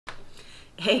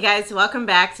Hey guys, welcome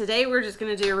back. Today we're just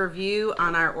going to do a review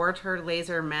on our Ortur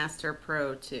Laser Master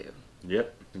Pro 2.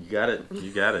 Yep, you got it. You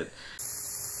got it.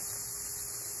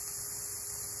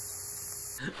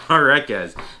 All right,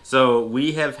 guys. So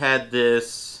we have had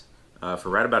this for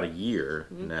right about a year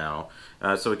now.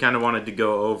 So we kind of wanted to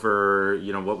go over,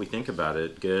 what we think about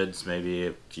it. Goods, maybe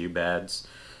a few bads.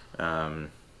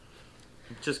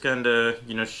 Just kind of,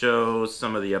 show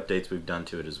some of the updates we've done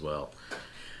to it as well.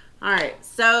 Alright,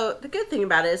 so the good thing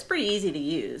about it is pretty easy to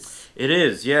use. It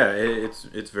is, yeah.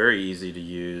 It's very easy to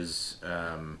use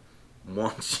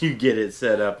once you get it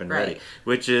set up and ready,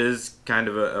 which is kind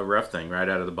of a rough thing right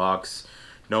out of the box.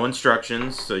 No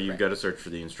instructions, so you've got to search for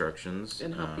the instructions.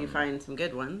 And hope you find some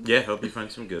good ones. Yeah, hope you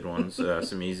find some good ones,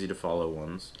 some easy to follow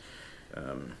ones.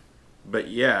 But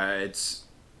yeah,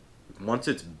 once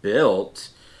it's built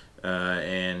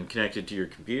and connected to your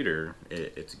computer,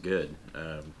 it's good.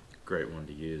 Great one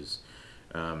to use.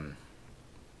 Then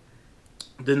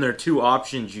there are two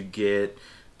options you get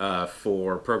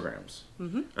for programs.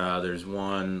 There's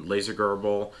one, Laser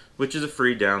Gerbil, which is a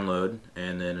free download,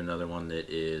 and then another one that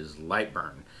is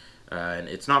Lightburn. And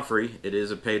it's not free. It is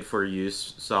a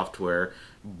paid-for-use software,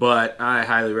 but I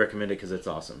highly recommend it because it's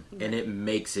awesome, and it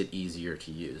makes it easier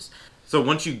to use. So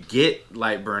once you get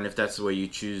Lightburn, if that's the way you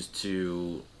choose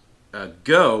to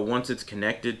go, once it's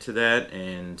connected to that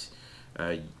and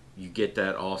you get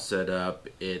that all set up,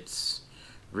 it's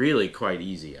really quite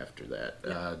easy after that.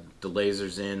 The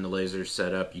laser's in, the laser's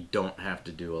set up. You don't have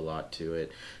to do a lot to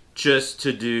it. Just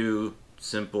to do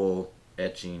simple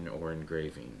etching or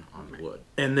engraving on wood.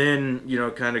 And then,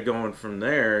 kind of going from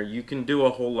there, you can do a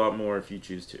whole lot more if you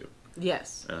choose to.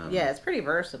 Yes. Yeah, it's pretty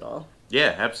versatile.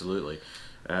 Yeah, absolutely.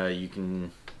 You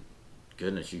can...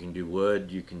 Goodness, you can do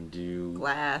wood, you can do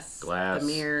glass, the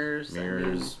mirrors,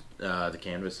 the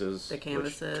canvases,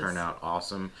 which turn out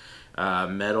awesome.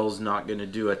 Metal's not going to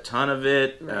do a ton of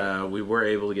it. Right. We were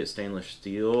able to get stainless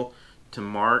steel to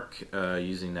mark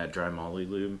using that dry moly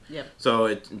lube. Yep. So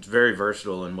it's very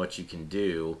versatile in what you can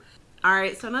do. All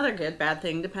right, so another good, bad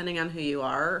thing, depending on who you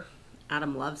are.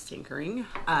 Adam loves tinkering,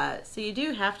 so you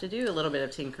do have to do a little bit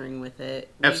of tinkering with it.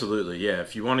 Absolutely, yeah.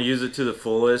 If you want to use it to the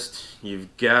fullest,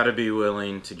 you've got to be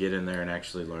willing to get in there and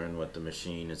actually learn what the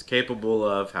machine is capable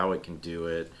of, how it can do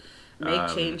it. Make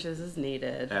changes as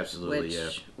needed. Absolutely,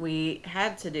 which we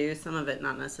had to do, some of it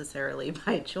not necessarily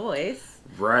by choice.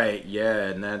 Right, yeah,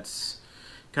 and that's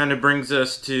kind of brings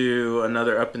us to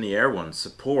another up in the air one,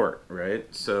 support,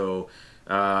 right? So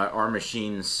our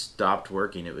machine stopped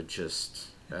working. It would just...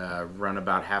 run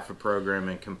about half a program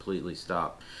and completely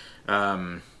stop.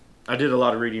 I did a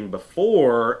lot of reading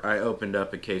before I opened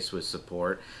up a case with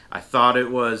support. I thought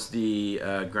it was the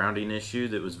grounding issue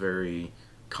that was very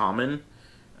common.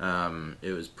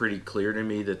 It was pretty clear to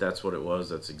me that that's what it was.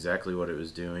 That's exactly what it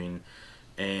was doing.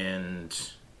 And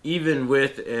even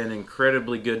with an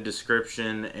incredibly good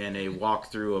description and a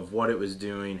walkthrough of what it was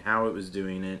doing, how it was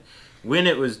doing it, when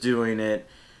it was doing it,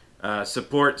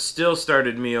 support still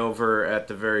started me over at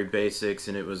the very basics,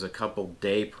 and it was a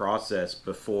couple-day process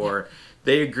before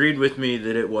they agreed with me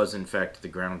that it was, in fact, the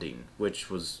grounding,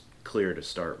 which was clear to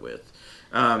start with.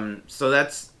 So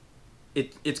that's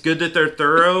it. It's good that they're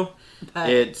thorough.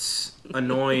 It's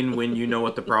annoying when you know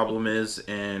what the problem is,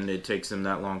 and it takes them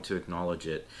that long to acknowledge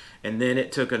it. And then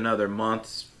it took another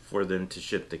month for them to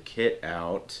ship the kit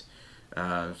out.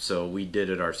 So we did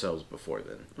it ourselves before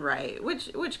then. Right,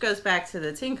 which goes back to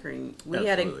the tinkering. We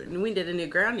did a new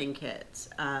grounding kit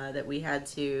that we had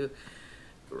to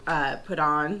put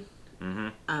on.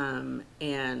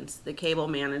 And the cable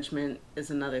management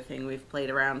is another thing we've played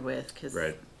around with because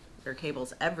there are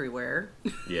cables everywhere.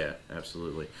 Yeah,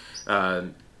 absolutely.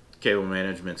 Cable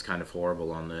management's kind of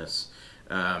horrible on this.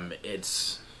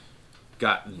 It's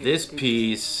got this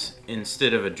piece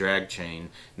instead of a drag chain.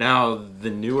 Now the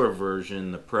newer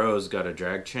version, the Pro's got a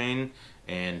drag chain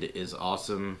and is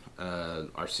awesome.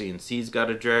 Our CNC's got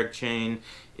a drag chain.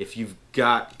 If you've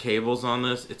got cables on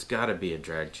this, it's got to be a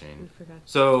drag chain.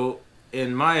 So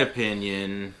in my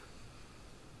opinion,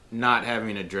 not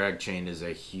having a drag chain is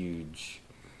a huge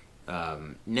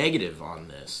negative on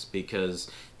this,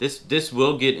 because this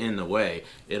will get in the way.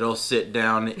 It'll sit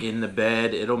down in the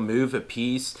bed, it'll move a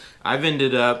piece. I've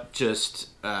ended up just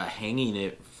hanging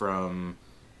it from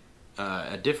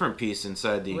a different piece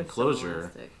inside the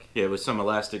enclosure. Yeah, with some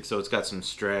elastic, so it's got some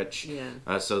stretch,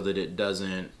 so that it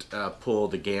doesn't pull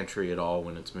the gantry at all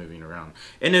when it's moving around.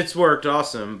 And it's worked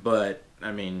awesome, but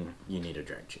I mean, you need a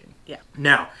drag chain. Yeah.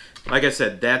 Now, like I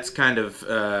said, that's kind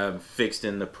of fixed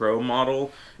in the Pro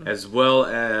model, as well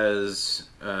as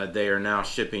they are now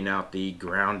shipping out the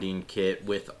grounding kit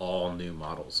with all new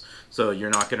models. So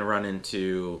you're not going to run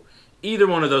into either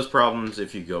one of those problems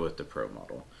if you go with the Pro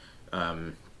model.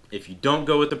 If you don't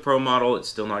go with the Pro model, it's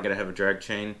still not going to have a drag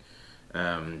chain.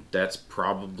 That's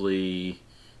probably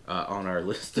on our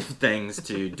list of things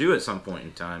to do at some point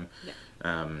in time.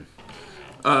 Yeah.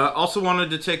 Also wanted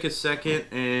to take a second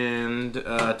and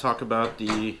talk about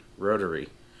the rotary.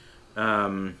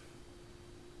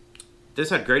 This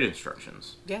had great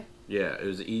instructions. Yeah. Yeah, it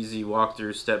was easy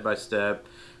walkthrough, step by step.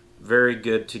 Very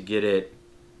good to get it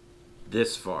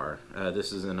this far.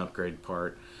 This is an upgrade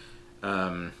part.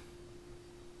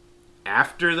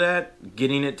 After that,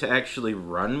 getting it to actually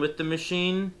run with the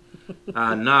machine,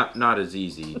 not as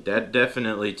easy. That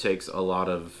definitely takes a lot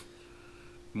of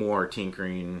more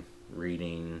tinkering,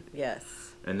 reading.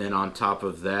 Yes. And then on top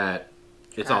of that,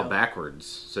 it's all backwards.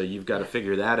 So you've got to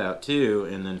figure that out too,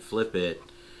 and then flip it.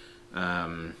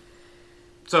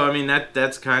 So I mean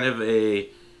that's kind of a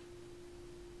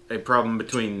problem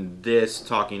between this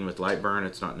talking with Lightburn.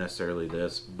 It's not necessarily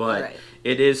this, but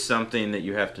it is something that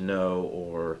you have to know,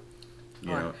 or you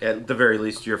know, at the very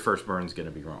least, your first burn's going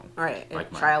to be wrong. Right,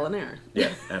 like trial and error.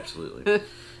 Yeah, absolutely.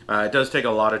 It does take a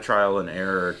lot of trial and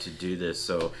error to do this,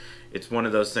 so it's one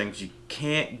of those things you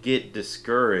can't get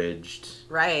discouraged.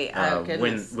 Right.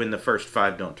 When the first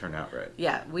 5 don't turn out right.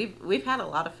 Yeah, we've had a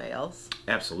lot of fails.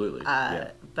 Absolutely.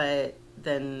 But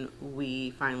then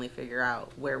we finally figure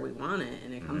out where we want it,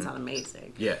 and it comes out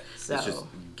amazing. Yeah. So it's just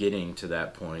getting to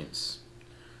that point's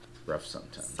rough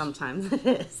sometimes. Sometimes it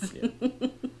is. Yeah.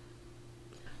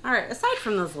 All right, aside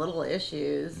from those little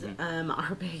issues,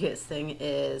 our biggest thing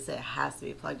is it has to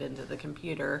be plugged into the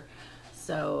computer.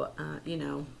 So, you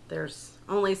know, there's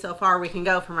only so far we can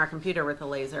go from our computer with the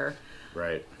laser.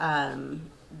 Right.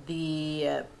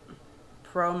 The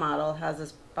Pro model has a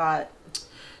spot.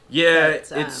 Yeah,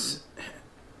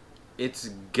 it's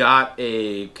got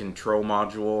a control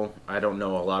module. I don't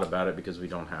know a lot about it because we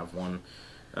don't have one.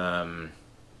 And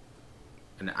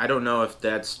I don't know if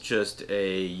that's just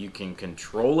you can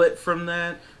control it from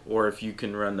that, or if you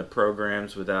can run the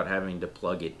programs without having to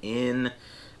plug it in.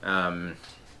 I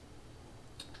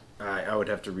would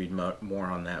have to read more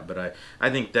on that, but I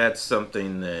think that's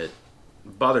something that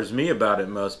bothers me about it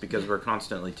most, because we're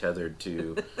constantly tethered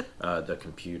to the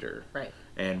computer. Right.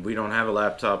 And we don't have a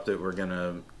laptop that we're going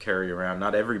to carry around.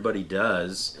 Not everybody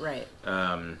does. Right.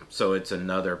 So it's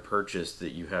another purchase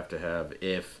that you have to have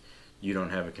if you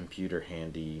don't have a computer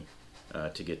handy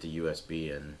to get the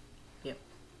USB in. Yep.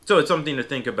 So it's something to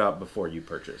think about before you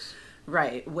purchase.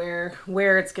 Right, where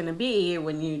it's going to be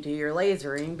when you do your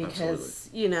lasering, because,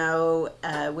 you know,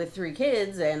 with 3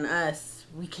 kids and us,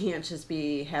 we can't just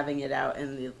be having it out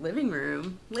in the living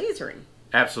room lasering.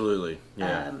 Absolutely,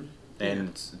 yeah. And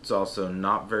it's also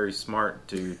not very smart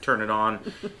to turn it on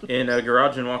in a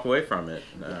garage and walk away from it.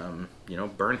 You know,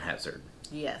 burn hazard.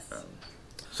 Yes.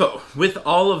 So, with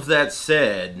all of that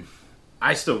said,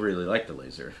 I still really like the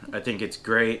laser. I think it's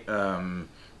great.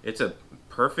 It's a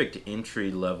perfect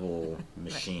entry-level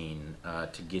machine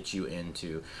to get you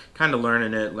into kind of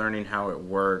learning how it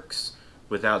works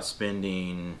without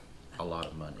spending a lot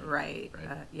of money. Right.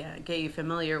 Yeah, get you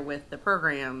familiar with the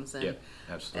programs and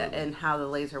absolutely. And how the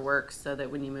laser works, so that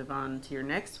when you move on to your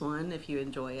next one, if you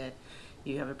enjoy it,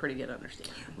 you have a pretty good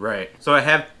understanding. Right. So I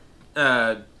have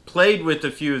played with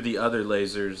a few of the other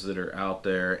lasers that are out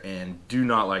there and do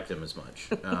not like them as much.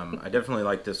 I definitely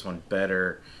like this one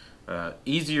better.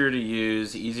 Easier to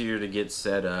use, easier to get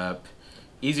set up,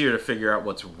 easier to figure out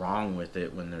what's wrong with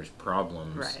it when there's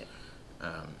problems. Right.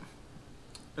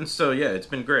 And so, yeah, it's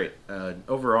been great.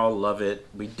 Overall, love it.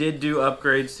 We did do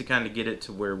upgrades to kind of get it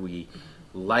to where we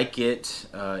like it.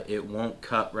 It won't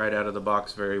cut right out of the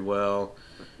box very well.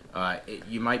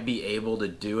 You might be able to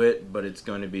do it, but it's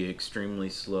going to be extremely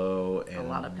slow and a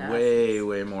lot of passes.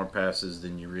 way more passes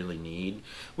than you really need.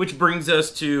 Which brings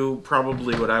us to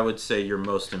probably what I would say your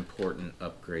most important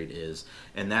upgrade is,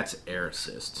 and that's air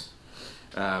assist.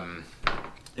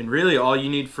 And really all you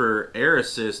need for air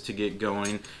assist to get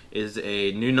going is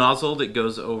a new nozzle that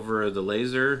goes over the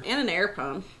laser. And an air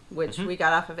pump, which we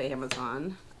got off of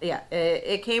Amazon. Yeah,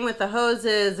 it came with the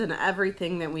hoses and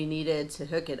everything that we needed to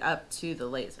hook it up to the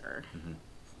laser.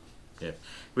 Yeah,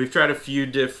 we've tried a few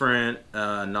different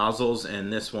nozzles,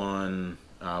 and this one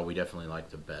we definitely like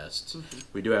the best.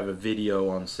 We do have a video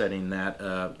on setting that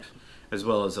up, as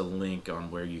well as a link on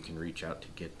where you can reach out to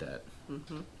get that.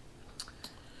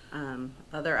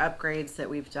 Other upgrades that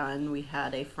we've done, we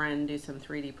had a friend do some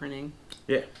 3D printing.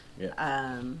 Yeah.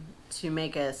 To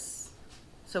make us,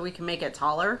 so we can make it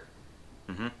taller.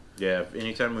 Yeah,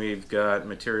 anytime we've got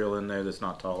material in there that's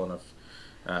not tall enough,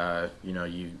 you know,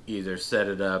 you either set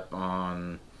it up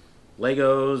on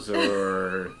Legos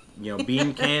or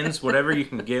bean cans, whatever you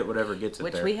can get, whatever gets it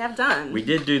Which there. we have done. We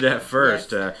did do that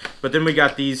first, Yes. but then we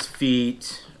got these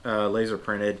feet laser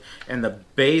printed, and the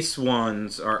base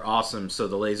ones are awesome, so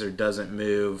the laser doesn't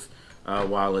move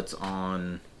while it's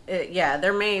on.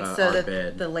 They're made so that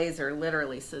bed. the laser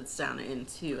literally sits down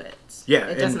into it. Yeah,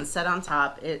 it doesn't sit on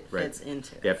top; it fits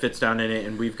into it. Yeah, it fits down in it,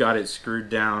 and we've got it screwed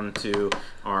down to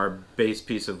our base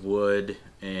piece of wood,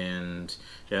 and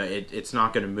it's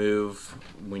not going to move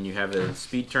when you have the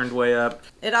speed turned way up.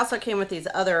 It also came with these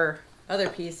other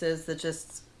pieces that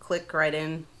just click right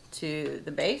in to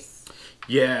the base.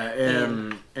 Yeah,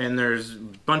 and there's a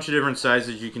bunch of different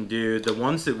sizes you can do. The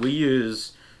ones that we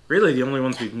use, really the only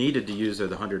ones we've needed to use are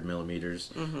the 100 millimeters.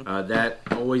 Mm-hmm. That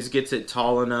always gets it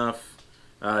tall enough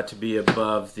to be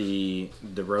above the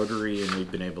rotary, and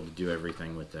we've been able to do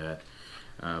everything with that.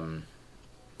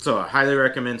 So I highly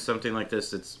recommend something like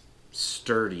this that's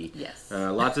sturdy. Yes.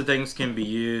 Lots of things can be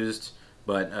used,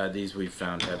 but these we've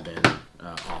found have been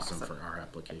awesome for our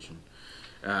application.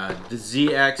 The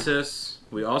Z-axis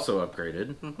we also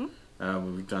upgraded.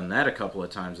 Mm-hmm. We've done that a couple of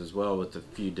times as well with a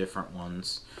few different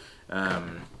ones.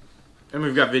 And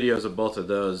we've got videos of both of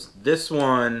those. This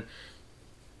one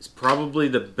is probably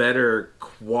the better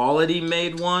quality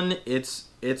made one. It's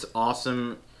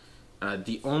awesome.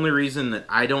 The only reason that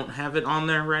I don't have it on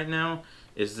there right now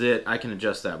is that I can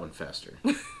adjust that one faster.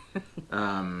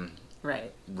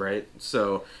 Right.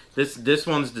 So this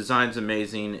one's design's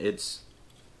amazing. It's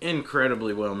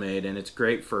incredibly well made, and it's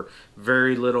great for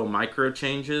very little micro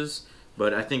changes.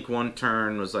 But I think one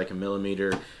turn was like a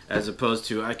millimeter, as opposed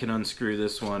to I can unscrew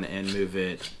this one and move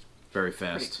it very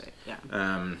fast. Pretty quick,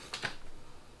 yeah.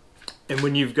 And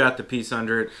when you've got the piece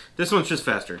under it, this one's just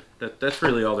faster. That's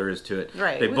really all there is to it.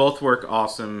 Right. They both work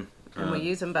awesome. And we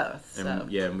use them both. So.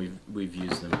 And we've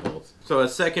used them both. So a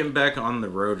second back on the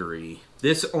rotary.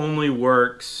 This only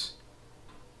works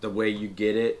the way you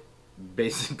get it,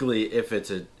 basically, if it's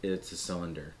a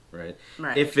cylinder, right?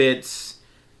 Right. If it's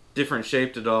different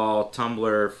shaped at all,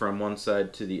 tumbler from one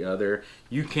side to the other,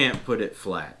 you can't put it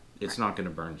flat. It's not going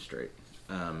to burn straight.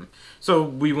 So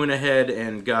we went ahead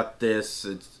and got this.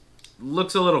 It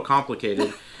looks a little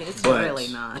complicated. It's but really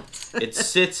not. it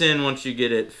sits in once you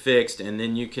get it fixed, and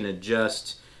then you can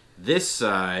adjust this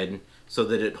side so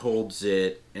that it holds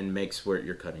it and makes where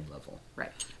you're cutting level.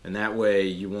 Right. And that way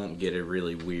you won't get a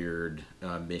really weird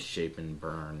misshapen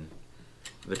burn.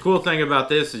 The cool thing about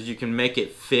this is you can make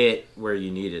it fit where you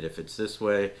need it. If it's this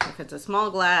way. If it's a small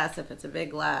glass, if it's a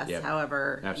big glass, Yep.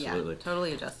 However. Absolutely. Yeah,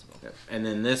 totally adjustable. Yep. And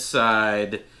then this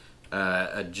side,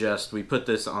 we put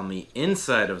this on the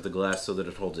inside of the glass so that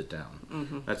it holds it down.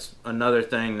 Mm-hmm. That's another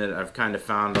thing that I've kind of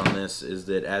found on this, is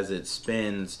that as it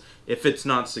spins, if it's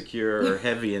not secure or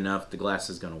heavy enough, the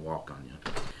glass is going to walk on you.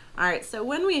 All right, so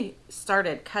when we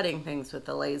started cutting things with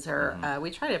the laser, we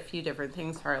tried a few different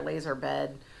things for our laser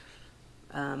bed.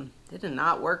 They did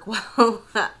not work well.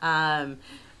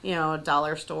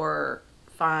 Dollar store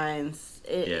finds,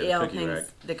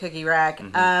 the cookie rack.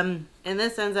 Mm-hmm. And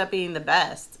this ends up being the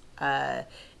best.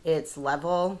 It's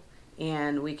level,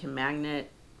 and we can magnet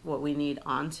what we need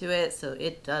onto it, so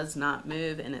it does not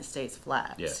move and it stays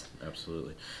flat. Yeah,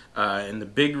 absolutely. And the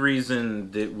big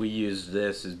reason that we use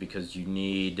this is because you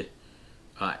need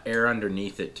air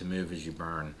underneath it to move as you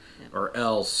burn, or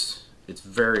else it's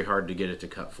very hard to get it to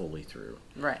cut fully through.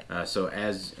 Right.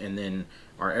 And then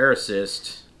our air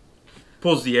assist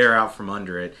pulls the air out from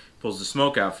under it, pulls the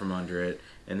smoke out from under it,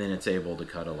 and then it's able to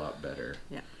cut a lot better.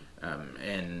 Yeah.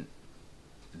 And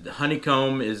the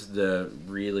honeycomb is the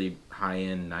really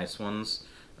high-end nice ones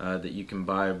that you can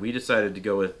buy. We decided to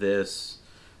go with this.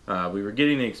 We were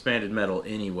getting the expanded metal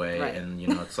anyway, right. And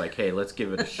it's like, hey, let's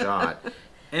give it a shot.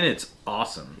 And it's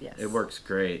awesome. Yes. It works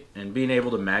great. And being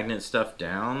able to magnet stuff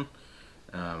down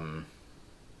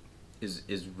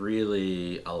is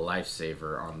really a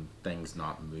lifesaver on things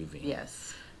not moving.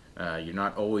 Yes. You're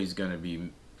not always going to be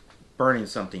burning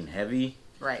something heavy.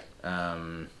 Right.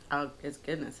 It's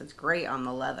goodness. It's great on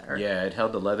the leather. Yeah, it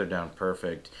held the leather down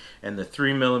perfect. And the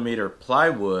 3mm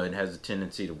plywood has a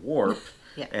tendency to warp.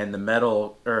 Yeah. And the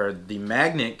metal, or the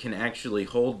magnet, can actually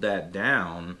hold that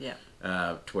down. Yeah.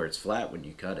 To where it's flat when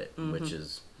you cut it, which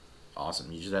is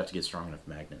awesome. You just have to get strong enough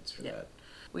magnets for that.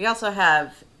 We also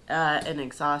have an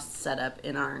exhaust setup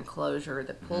in our enclosure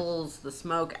that pulls the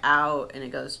smoke out, and it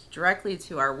goes directly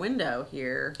to our window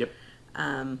here. Yep.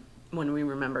 When we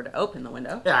remember to open the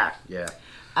window. Yeah.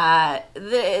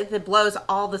 It blows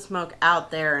all the smoke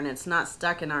out there, and it's not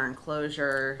stuck in our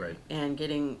enclosure. Right. And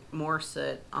getting more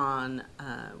soot on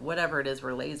whatever it is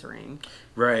we're lasering.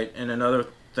 Right. And another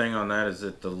thing on that is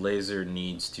that the laser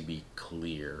needs to be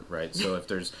clear, right? So if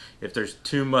there's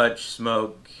too much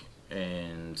smoke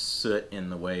and soot in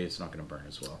the way, it's not going to burn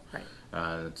as well. Right.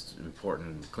 It's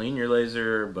important to clean your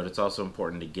laser, but it's also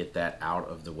important to get that out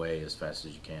of the way as fast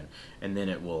as you can, and then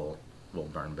it will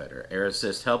burn better. Air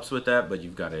assist helps with that, but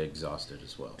you've got to exhaust it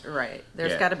as well. Right.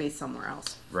 There's got to be somewhere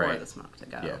else for the smoke to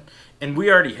go. Yeah. And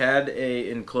we already had a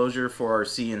enclosure for our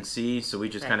CNC, so we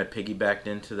just kind of piggybacked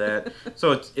into that.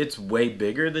 So it's way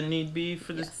bigger than need be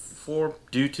for this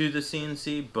due to the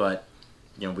CNC, but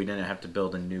you know, we didn't have to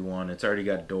build a new one. It's already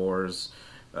got doors.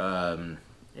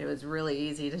 It was really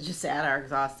easy to just add our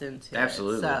exhaust into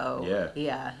Absolutely. it. So,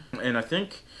 yeah. And I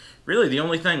think really the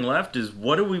only thing left is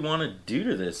what do we want to do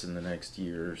to this in the next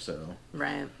year or so?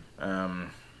 Right. I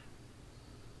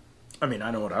mean,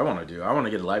 I know what I want to do. I want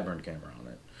to get a light burn camera on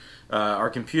it. Our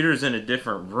computer's in a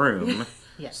different room,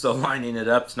 so lining it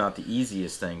up's not the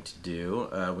easiest thing to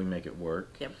do. We make it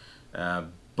work.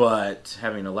 Yep. But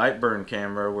having a light burn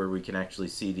camera where we can actually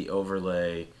see the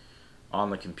overlay on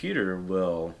the computer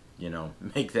will, you know,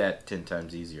 make that 10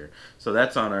 times easier. So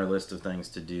that's on our list of things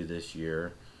to do this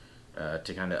year,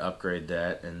 to kind of upgrade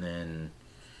that. And then,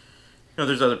 you know,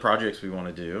 there's other projects we want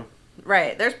to do.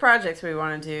 Right. There's projects we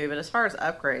want to do, but as far as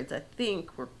upgrades, I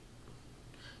think we're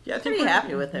pretty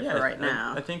happy with it for right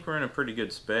now. I think we're in a pretty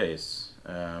good space.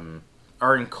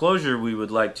 Our enclosure, we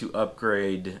would like to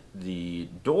upgrade the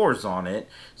doors on it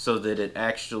so that it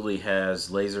actually has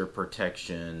laser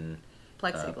protection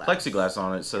plexiglass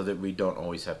on it, so that we don't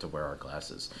always have to wear our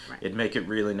glasses. Right. It'd make it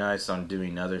really nice on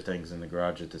doing other things in the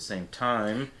garage at the same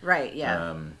time. Right,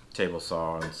 yeah. Table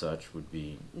saw and such would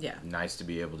be nice to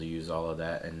be able to use all of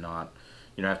that and not,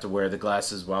 you know, have to wear the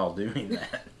glasses while doing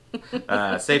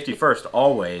that. Safety first,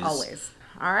 always. Always.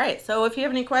 All right. So if you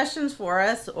have any questions for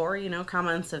us, or, you know,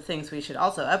 comments of things we should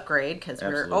also upgrade, because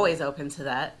we're always open to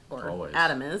that, or always.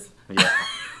 Adam is. Yeah.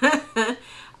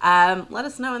 Let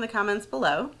us know in the comments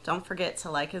below. Don't forget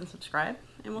to like and subscribe,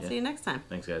 and we'll see you next time.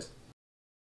 Thanks, guys.